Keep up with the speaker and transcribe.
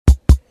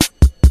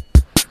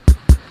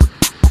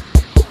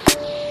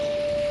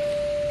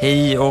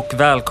Hej och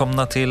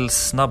välkomna till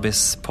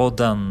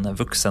Snabbispodden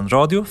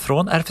Vuxenradio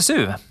från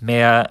RFSU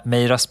med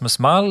mig Rasmus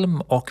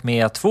Malm och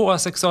med två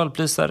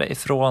sexualupplysare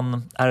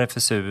ifrån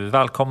RFSU.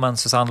 Välkommen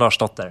Susanne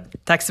Larsdotter.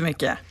 Tack så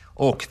mycket.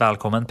 Och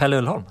välkommen Pelle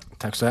Ullholm.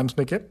 Tack så hemskt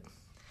mycket.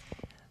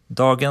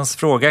 Dagens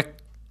fråga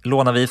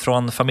lånar vi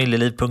från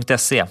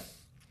familjeliv.se.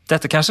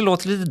 Detta kanske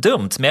låter lite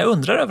dumt, men jag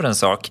undrar över en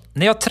sak.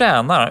 När jag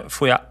tränar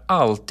får jag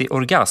alltid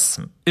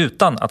orgasm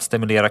utan att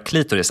stimulera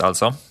klitoris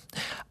alltså.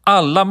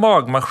 Alla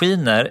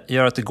magmaskiner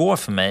gör att det går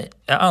för mig.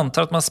 Jag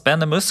antar att man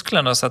spänner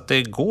musklerna så att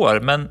det går.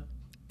 Men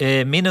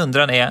min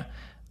undran är,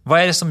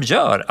 vad är det som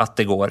gör att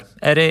det går?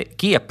 Är det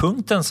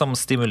G-punkten som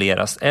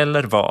stimuleras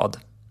eller vad?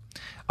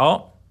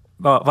 Ja,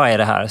 vad är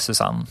det här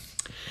Susanne?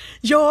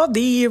 Ja,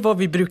 det är vad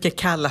vi brukar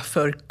kalla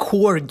för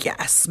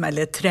coregasm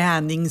eller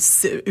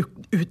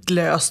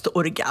träningsutlöst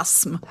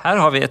orgasm. Här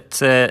har vi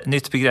ett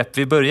nytt begrepp.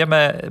 Vi börjar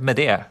med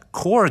det.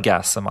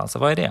 Coregasm alltså,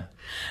 vad är det?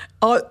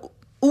 Ja,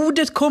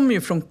 ordet kommer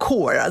ju från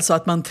core, alltså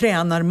att man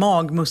tränar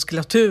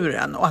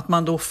magmuskulaturen och att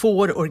man då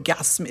får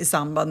orgasm i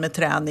samband med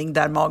träning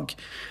där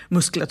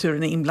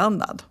magmuskulaturen är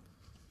inblandad.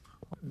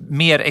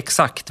 Mer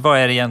exakt, vad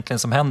är det egentligen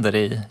som händer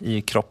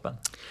i kroppen?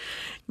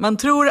 Man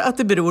tror att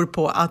det beror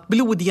på att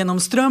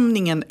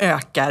blodgenomströmningen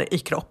ökar i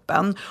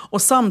kroppen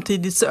och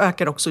samtidigt så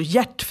ökar också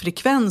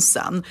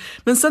hjärtfrekvensen.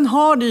 Men sen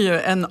har det ju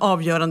en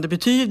avgörande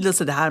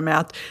betydelse det här med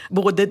att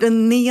både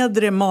den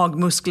nedre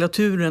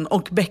magmuskulaturen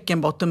och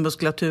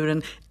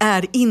bäckenbottenmuskulaturen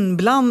är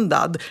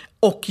inblandad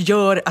och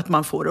gör att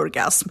man får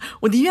orgasm.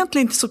 Och det är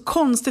egentligen inte så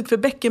konstigt för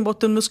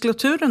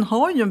bäckenbottenmuskulaturen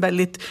har ju en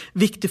väldigt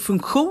viktig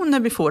funktion när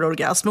vi får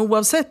orgasm.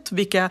 Oavsett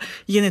vilka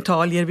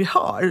genitalier vi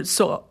har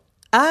så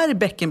är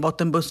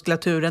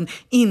bäckenbottenmuskulaturen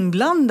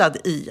inblandad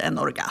i en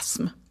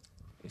orgasm.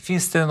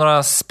 Finns det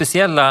några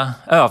speciella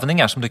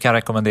övningar som du kan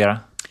rekommendera?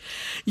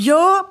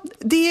 Ja,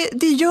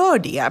 det gör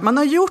det. Man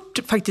har gjort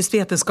faktiskt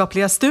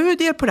vetenskapliga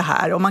studier på det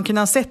här och man kan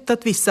ha sett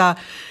att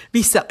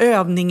vissa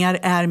övningar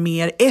är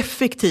mer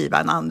effektiva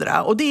än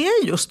andra. Och det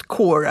är just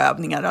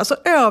core-övningar, alltså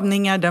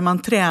övningar där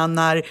man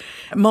tränar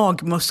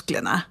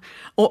magmusklerna.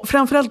 Och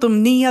framförallt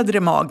de nedre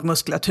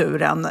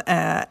magmuskulaturen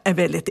är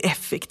väldigt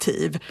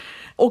effektiv.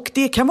 Och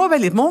det kan vara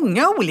väldigt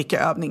många olika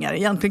övningar.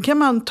 Egentligen kan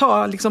man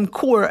ta liksom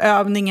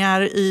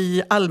core-övningar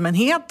i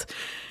allmänhet.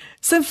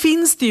 Sen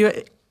finns det ju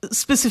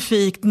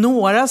specifikt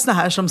några såna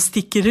här som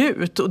sticker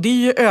ut. Och det är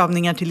ju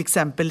övningar till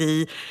exempel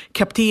i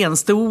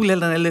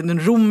kaptenstolen eller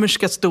den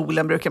romerska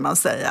stolen brukar man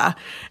säga.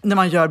 När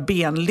man gör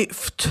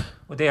benlyft.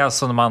 Och det är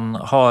alltså när man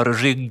har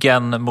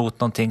ryggen mot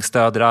någonting,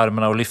 stöder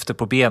armarna och lyfter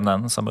på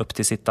benen som upp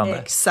till sittande.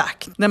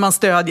 Exakt, när man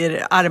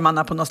stödjer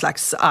armarna på någon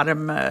slags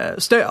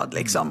armstöd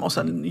liksom, och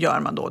sen gör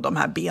man då de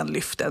här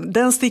benlyften.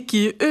 Den sticker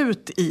ju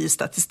ut i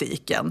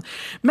statistiken.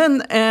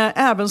 Men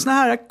även såna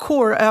här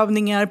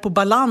core-övningar på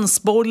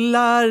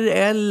balansbollar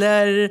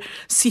eller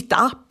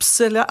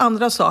sit-ups eller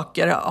andra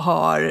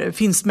saker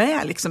finns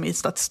med liksom, i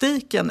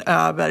statistiken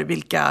över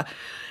vilka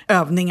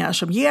övningar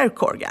som ger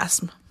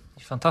coregasm.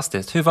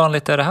 Fantastiskt. Hur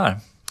vanligt är det här?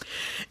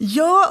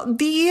 Ja,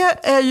 det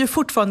är ju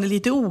fortfarande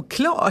lite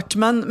oklart.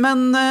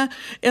 Men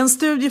en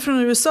studie från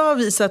USA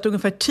visar att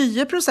ungefär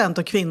 10%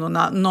 av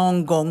kvinnorna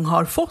någon gång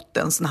har fått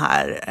en sån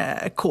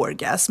här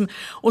coregasm.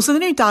 Och sen är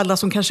det inte alla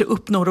som kanske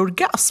uppnår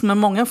orgasm, men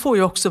många får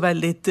ju också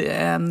väldigt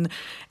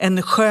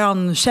en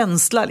skön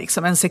känsla,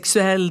 liksom, en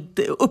sexuell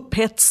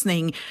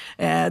upphetsning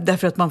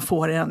därför att man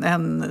får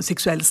en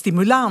sexuell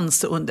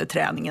stimulans under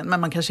träningen,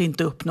 men man kanske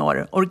inte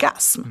uppnår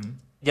orgasm. Mm.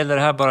 Gäller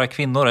det här bara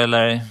kvinnor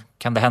eller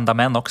kan det hända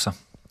män också?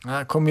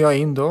 Här kommer jag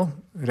in då,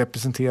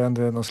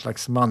 representerande någon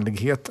slags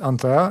manlighet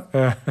antar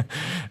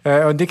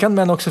jag. Det kan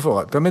män också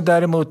få. De är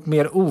däremot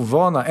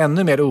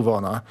ännu mer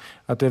ovana.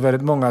 Att det är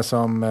väldigt många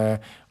som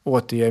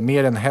återger,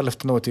 mer än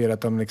hälften återger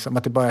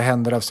att det bara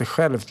händer av sig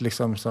självt,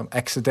 liksom, som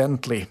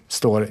accidentally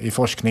står i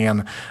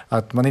forskningen.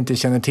 Att man inte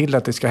känner till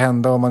att det ska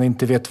hända och man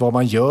inte vet vad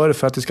man gör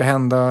för att det ska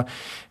hända.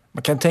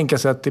 Man kan tänka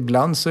sig att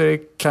ibland så är det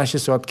kanske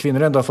så att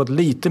kvinnor ändå har fått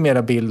lite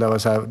mera bild av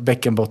så här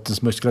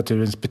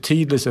bäckenbottensmuskulaturens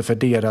betydelse för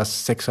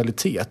deras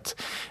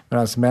sexualitet.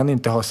 Medan män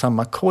inte har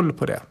samma koll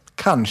på det.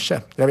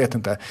 Kanske, jag vet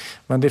inte.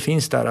 Men det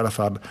finns där i alla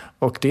fall.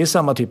 Och det är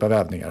samma typ av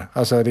övningar.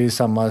 Alltså det är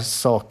samma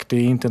sak. Det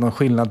är inte någon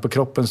skillnad på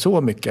kroppen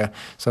så mycket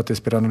så att det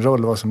spelar någon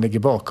roll vad som ligger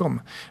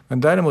bakom.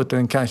 Men däremot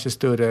en kanske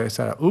större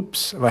så här,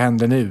 vad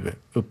händer nu?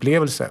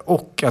 Upplevelse.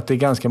 Och att det är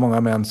ganska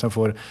många män som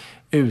får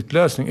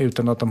utlösning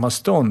utan att de har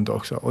stånd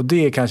också. Och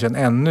det är kanske en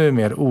ännu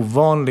mer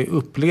ovanlig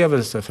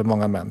upplevelse för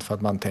många män, för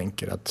att man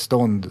tänker att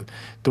stånd,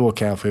 då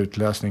kan jag få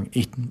utlösning,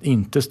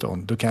 inte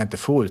stånd, då kan jag inte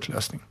få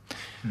utlösning.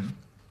 Mm.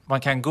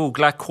 Man kan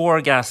googla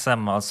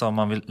coregasm alltså om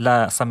man vill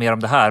läsa mer om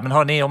det här.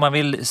 Men om man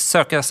vill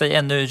söka sig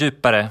ännu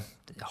djupare,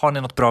 har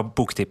ni något bra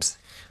boktips?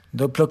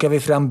 Då plockar vi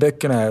fram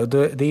böckerna här. Och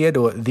det är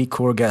då The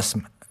Coregasm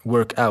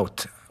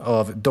Workout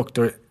av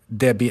Dr.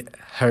 Debbie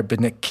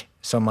Herbenek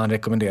som man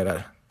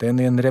rekommenderar. Den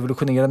är en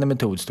revolutionerande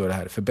metod, står det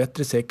här, för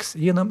bättre sex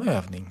genom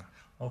övning.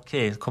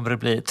 Okej, kommer det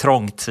bli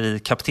trångt i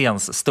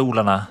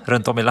kaptensstolarna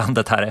runt om i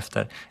landet här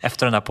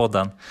efter den här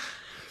podden?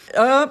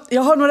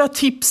 Jag har några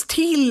tips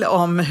till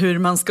om hur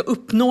man ska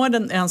uppnå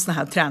en sån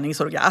här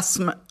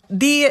träningsorgasm.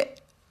 Det är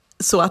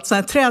så att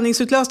såna här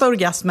träningsutlösta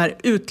orgasmer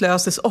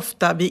utlöses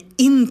ofta vid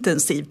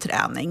intensiv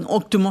träning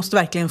och du måste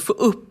verkligen få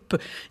upp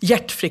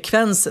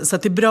hjärtfrekvensen. Så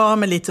att det är bra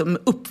med lite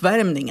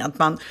uppvärmning, att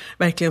man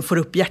verkligen får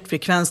upp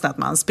hjärtfrekvensen, att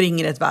man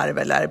springer ett varv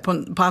eller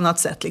på annat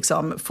sätt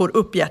liksom får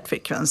upp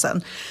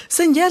hjärtfrekvensen.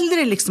 Sen gäller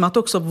det liksom att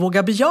också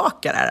våga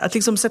bejaka det här, att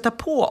liksom sätta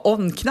på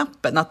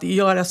on-knappen, att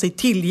göra sig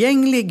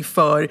tillgänglig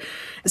för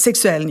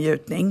sexuell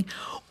njutning.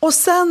 Och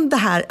sen det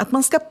här att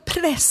man ska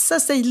pressa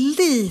sig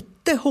lite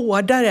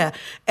hårdare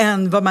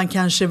än vad man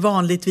kanske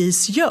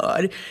vanligtvis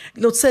gör.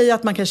 Låt säga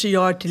att man kanske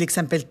gör till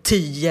exempel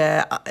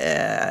 10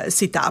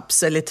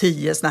 sit-ups eller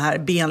 10 såna här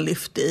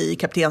benlyft i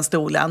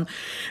kaptenstolen.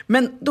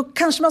 Men då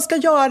kanske man ska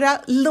göra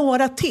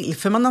några till,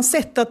 för man har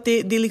sett att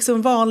det är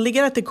liksom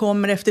vanligare att det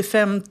kommer efter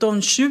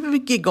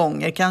 15-20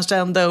 gånger, kanske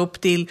ända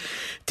upp till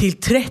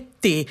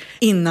 30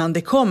 innan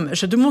det kommer.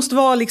 Så du måste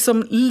vara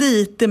liksom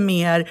lite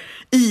mer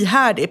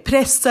ihärdig,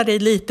 pressa dig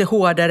lite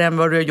hårdare än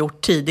vad du har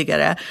gjort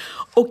tidigare.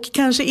 Och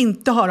kanske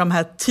inte ha de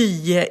här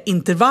 10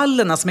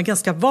 intervallerna som är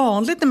ganska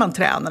vanligt när man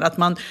tränar. Att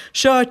man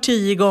kör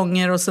 10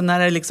 gånger och sen är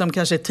det liksom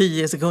kanske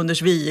 10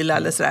 sekunders vila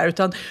eller sådär.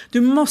 Utan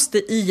du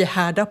måste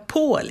ihärda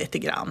på lite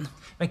grann.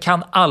 Men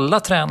kan alla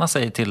träna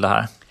sig till det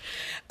här?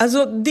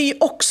 Alltså det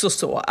är också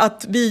så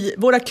att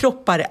våra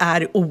kroppar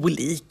är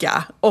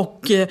olika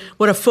och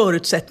våra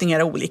förutsättningar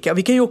är olika.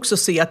 Vi kan ju också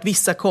se att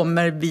vissa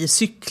kommer vid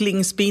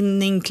cykling,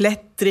 spinning,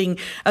 klättring.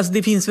 Alltså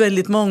det finns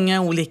väldigt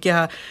många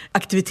olika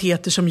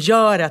aktiviteter som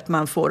gör att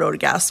man får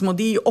orgasm. Och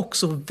det är ju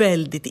också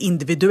väldigt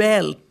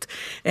individuellt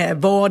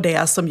vad det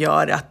är som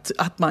gör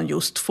att man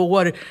just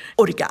får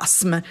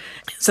orgasm.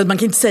 Så att man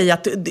kan inte säga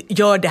att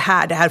gör det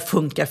här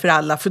funkar för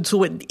alla. För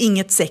så,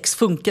 inget sex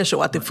funkar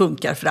så att det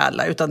funkar för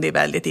alla, utan det är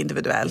väldigt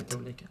individuellt.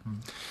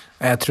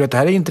 Jag tror att det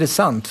här är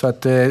intressant för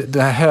att den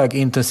här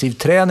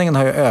högintensivträningen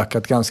har ju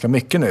ökat ganska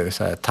mycket nu.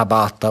 Så här,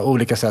 tabata,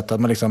 olika sätt att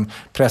man liksom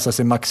pressar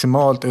sig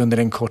maximalt under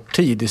en kort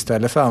tid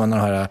istället för att använda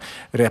de här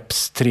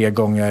reps 3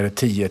 gånger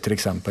 10 till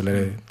exempel,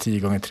 eller 10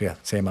 gånger 3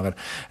 säger man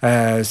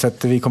väl. Så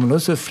att vi kommer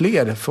nog se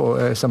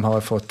fler som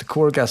har fått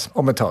orgasm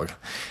om ett tag.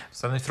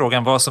 Sen är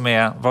frågan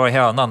vad är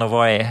hönan och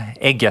vad är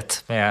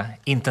ägget med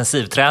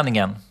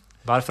intensivträningen?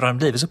 Varför har den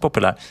blivit så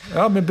populär?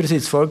 Ja, men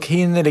precis. Folk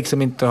hinner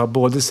liksom inte ha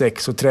både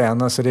sex och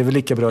träna, så det är väl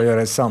lika bra att göra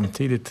det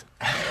samtidigt.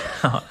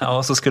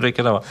 Ja, så skulle det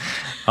kunna vara.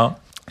 Ja.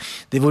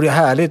 Det vore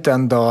härligt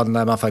en dag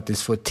när man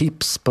faktiskt får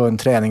tips på en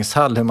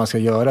träningshall hur man ska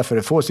göra för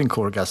att få sin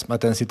orgasm.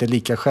 Att den sitter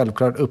lika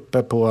självklart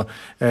uppe på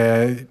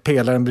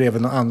pelaren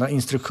bredvid några andra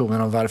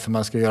instruktioner om varför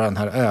man ska göra den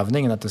här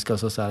övningen. Att det ska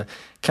så här,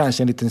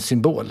 kanske en liten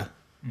symbol.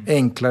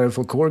 Enklare att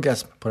få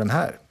orgasm på den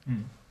här.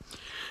 Mm.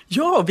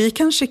 Ja, vi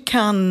kanske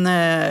kan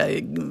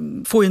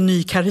få en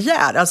ny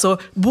karriär. Alltså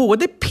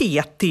både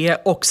PT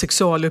och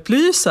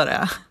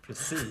sexualupplysare.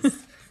 Precis.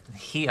 En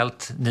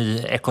helt ny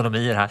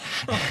ekonomi här.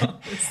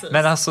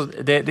 Men alltså,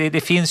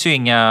 det finns ju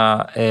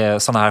inga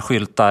sådana här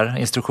skyltar,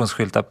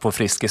 instruktionsskyltar på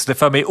Friskis. Det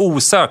för mig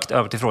osökt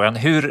över till frågan.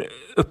 Hur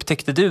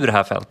upptäckte du det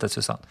här fältet,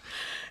 Susanne?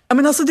 Ja,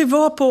 men alltså, det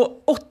var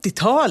på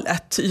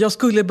 80-talet. Jag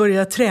skulle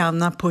börja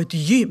träna på ett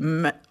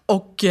gym.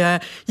 Och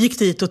gick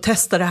dit och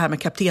testade det här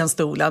med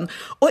kaptenstolen.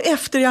 Och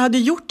efter jag hade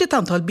gjort ett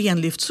antal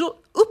benlyft så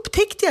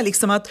upptäckte jag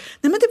liksom att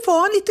det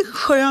var en lite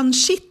skön,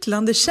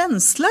 kittlande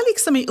känsla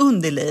liksom i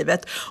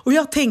underlivet. Och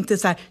jag tänkte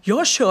så här,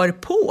 jag kör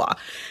på.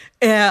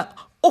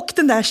 Och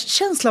den där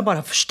känslan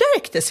bara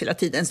förstärktes hela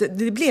tiden. Så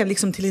det blev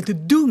liksom till lite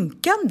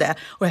dunkande.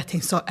 Och jag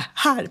tänkte så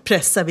här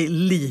pressar vi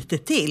lite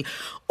till.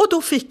 Och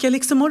då fick jag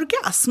liksom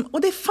orgasm.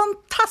 Och det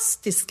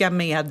fantastiska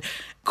med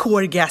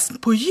orgasm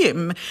på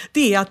gym,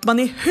 det är att man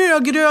är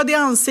högröd i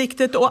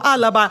ansiktet och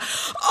alla bara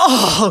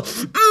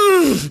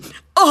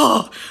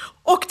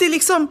och det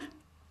liksom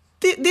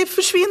det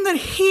försvinner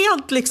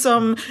helt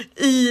liksom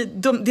i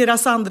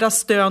deras andra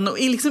stön och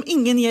liksom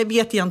ingen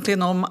vet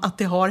egentligen om att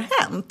det har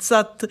hänt. Så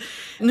att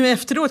nu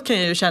efteråt kan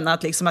jag ju känna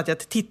att, liksom att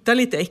jag tittar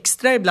lite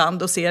extra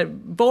ibland och ser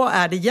vad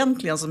är det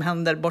egentligen som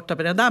händer borta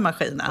på den där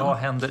maskinen. Vad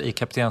händer i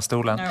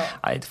kaptenstolen? Ja.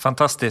 Aj,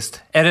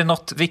 fantastiskt. Är det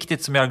något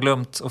viktigt som jag har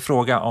glömt att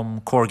fråga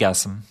om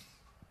orgasm?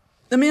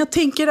 Men jag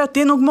tänker att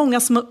det är nog många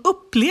som har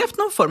upplevt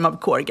någon form av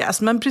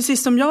orgasm, men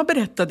precis som jag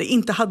berättade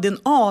inte hade en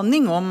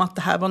aning om att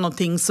det här var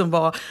någonting som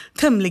var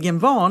tämligen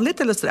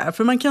vanligt eller sådär.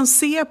 För man kan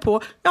se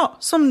på,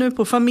 som nu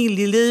på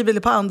Familjeliv eller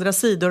på andra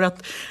sidor,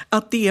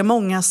 att det är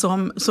många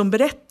som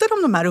berättar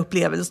om de här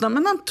upplevelserna,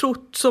 men man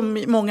trott som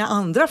i många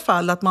andra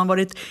fall att man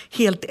varit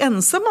helt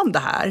ensam om det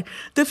här.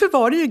 Därför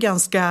var det ju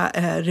ganska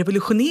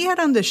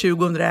revolutionerande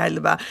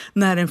 2011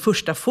 när den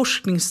första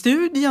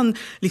forskningsstudien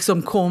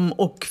liksom kom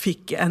och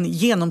fick en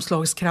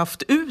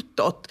genomslagskraft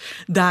utåt,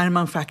 där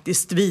man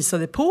faktiskt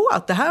visade på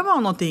att det här var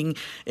någonting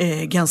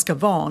ganska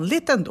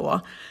vanligt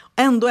ändå.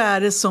 Ändå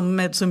är det som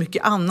med så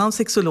mycket annan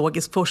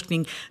sexologisk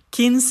forskning.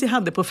 Kinsey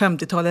hade på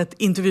 50-talet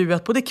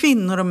intervjuat både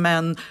kvinnor och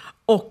män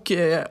och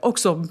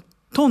också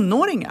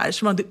tonåringar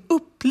som hade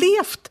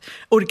upplevt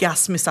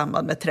orgasm i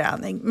samband med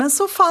träning. Men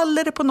så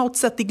faller det på något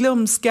sätt i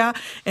glömska.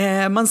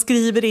 Man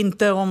skriver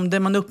inte om det,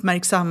 man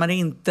uppmärksammar det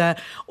inte.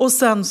 Och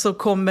sen så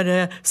kommer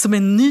det som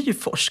en ny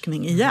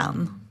forskning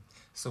igen.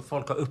 Så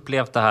folk har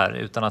upplevt det här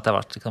utan att det har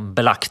varit liksom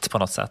belagt på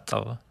något sätt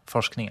av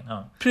forskningen?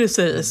 Ja.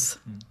 Precis.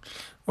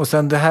 Och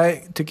sen det här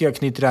tycker jag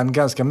knyter an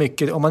ganska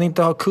mycket. Om man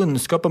inte har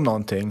kunskap om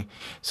någonting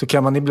så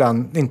kan man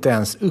ibland inte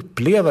ens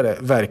uppleva det,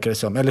 verkar det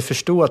som. Eller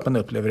förstå att man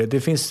upplever det.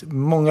 Det finns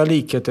många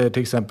likheter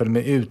till exempel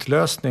med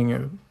utlösning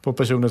på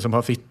personer som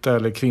har fitta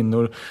eller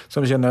kvinnor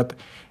som känner att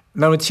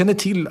när de inte känner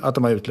till att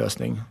de har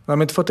utlösning, när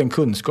de inte fått den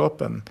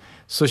kunskapen,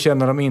 så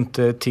känner de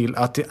inte till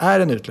att det är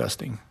en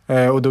utlösning.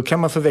 Och då kan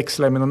man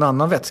förväxla med någon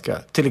annan vätska,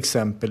 till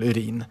exempel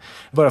urin.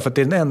 Bara för att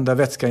det är den enda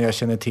vätskan jag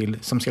känner till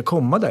som ska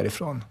komma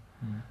därifrån.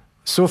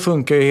 Så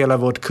funkar ju hela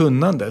vårt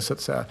kunnande, så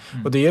att säga.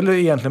 Och det gäller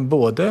egentligen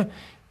både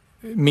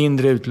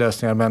mindre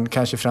utlösningar men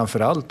kanske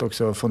framförallt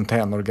också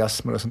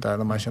fontänorgasmer och sånt där,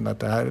 när man känner att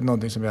det här är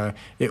någonting som jag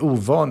är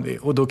ovan vid.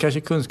 Och då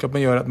kanske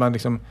kunskapen gör att man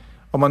liksom,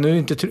 om man nu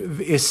inte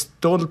är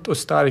stolt och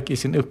stark i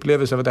sin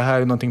upplevelse av att det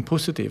här är någonting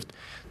positivt,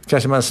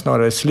 kanske man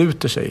snarare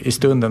sluter sig i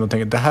stunden och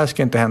tänker att det här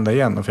ska inte hända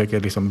igen och försöker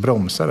liksom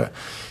bromsa det.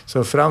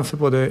 Så framför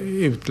både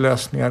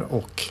utlösningar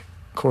och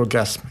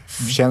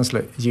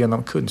orgasmkänslor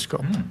genom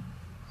kunskap.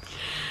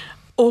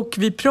 Och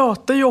vi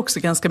pratar ju också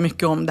ganska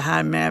mycket om det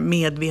här med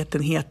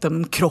medvetenheten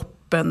om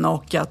kroppen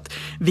och att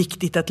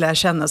viktigt att lära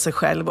känna sig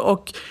själv.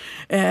 Och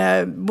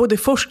både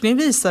forskning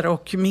visar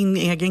och min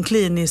egen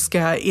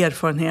kliniska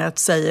erfarenhet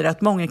säger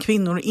att många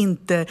kvinnor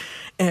inte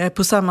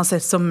på samma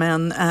sätt som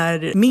män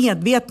är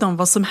medvetna om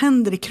vad som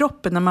händer i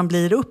kroppen när man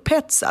blir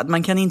upphetsad.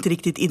 Man kan inte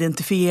riktigt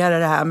identifiera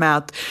det här med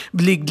att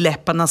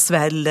blygdläpparna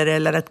sväller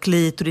eller att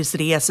klitoris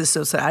reser sig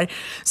och sådär.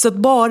 Så att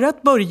bara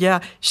att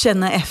börja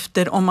känna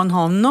efter om man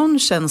har någon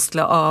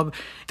känsla av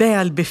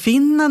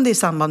välbefinnande i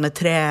samband med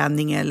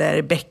träning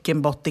eller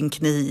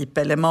bäckenbottenknip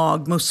eller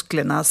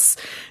magmusklernas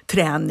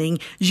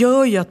träning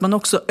gör ju att man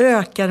också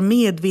ökar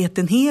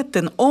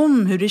medvetenheten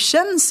om hur det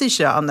känns i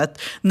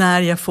könet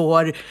när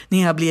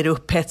jag blir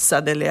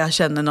upphetsad eller jag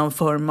känner någon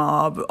form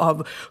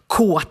av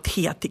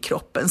kåthet i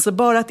kroppen. Så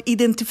bara att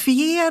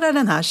identifiera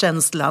den här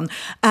känslan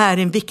är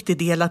en viktig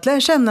del, att lära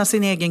känna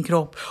sin egen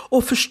kropp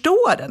och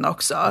förstå den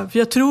också. För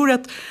jag tror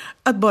att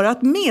bara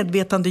att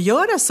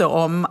medvetandegöra sig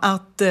om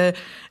att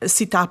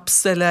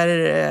sit-ups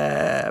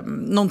eller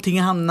någonting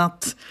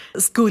annat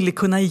skulle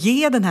kunna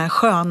ge den här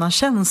sköna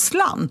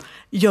känslan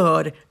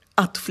gör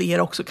att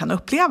fler också kan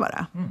uppleva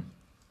det.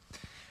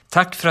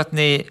 Tack för att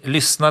ni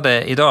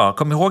lyssnade idag.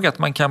 Kom ihåg att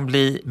man kan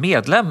bli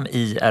medlem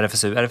i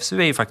RFSU.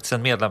 RFSU är ju faktiskt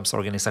en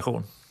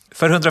medlemsorganisation.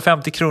 För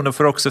 150 kronor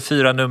får också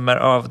 4 nummer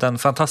av den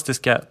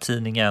fantastiska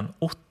tidningen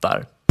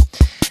Ottar.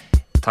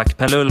 Tack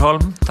Pelle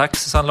Ullholm, tack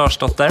Susanne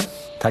Larsdotter.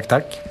 Tack.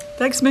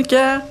 Tack så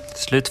mycket.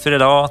 Slut för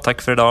idag,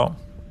 tack för idag.